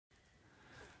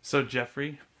So,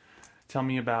 Geoffrey, tell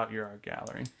me about your art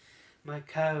gallery. My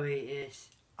gallery is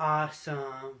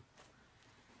awesome.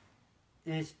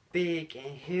 It's big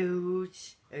and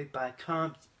huge. Everybody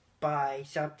comes by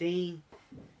something,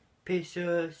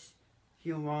 pictures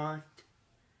you want,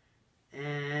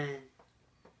 and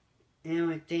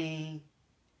everything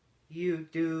you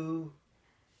do.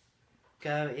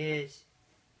 Gallery is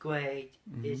great.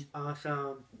 It's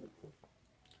awesome.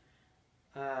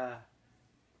 Uh,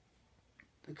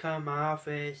 come to my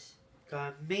office,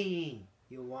 got a meeting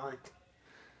you want,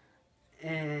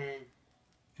 and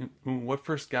What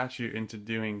first got you into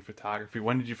doing photography?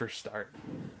 When did you first start?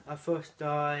 I first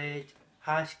started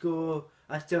high school.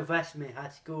 I still freshman in high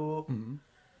school. Mm-hmm.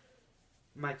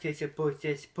 My teacher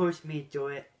pushed me to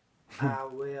it. I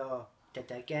will do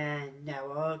it again.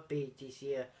 Never be this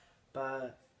year,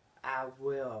 but I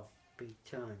will be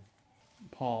turned.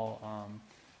 Paul,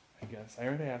 I guess I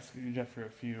already asked you, Jeffrey, a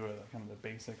few of the, kind of the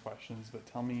basic questions, but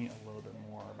tell me a little bit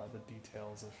more about the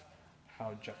details of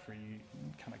how Jeffrey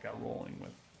kind of got rolling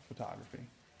with photography.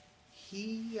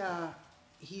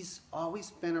 He's always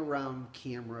been around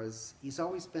cameras. He's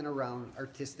always been around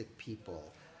artistic people.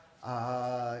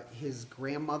 His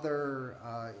grandmother,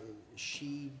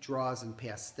 she draws in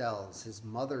pastels. His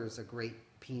mother is a great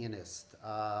pianist.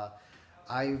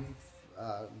 I've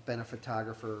been a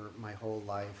photographer my whole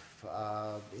life.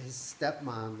 His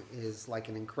stepmom is like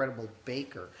an incredible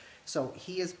baker. So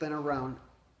he has been around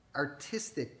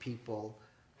artistic people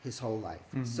his whole life.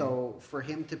 So for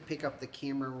him to pick up the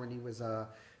camera when he was a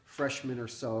freshman or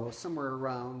so, somewhere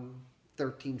around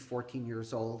 13, 14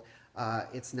 years old,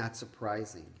 it's not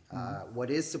surprising.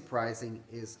 What is surprising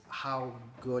is how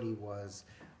good he was,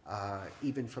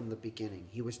 even from the beginning.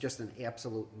 He was just an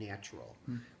absolute natural.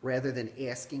 Rather than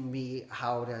asking me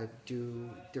how to do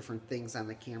different things on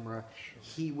the camera,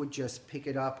 he would just pick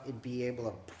it up and be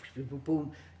able to boom,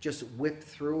 boom, just whip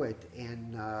through it.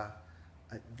 And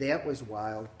that was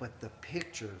wild, but the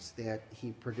pictures that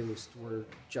he produced were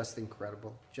just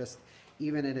incredible. Just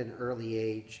even at an early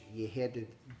age, you had to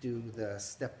do the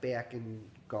step back and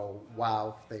go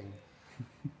wow thing.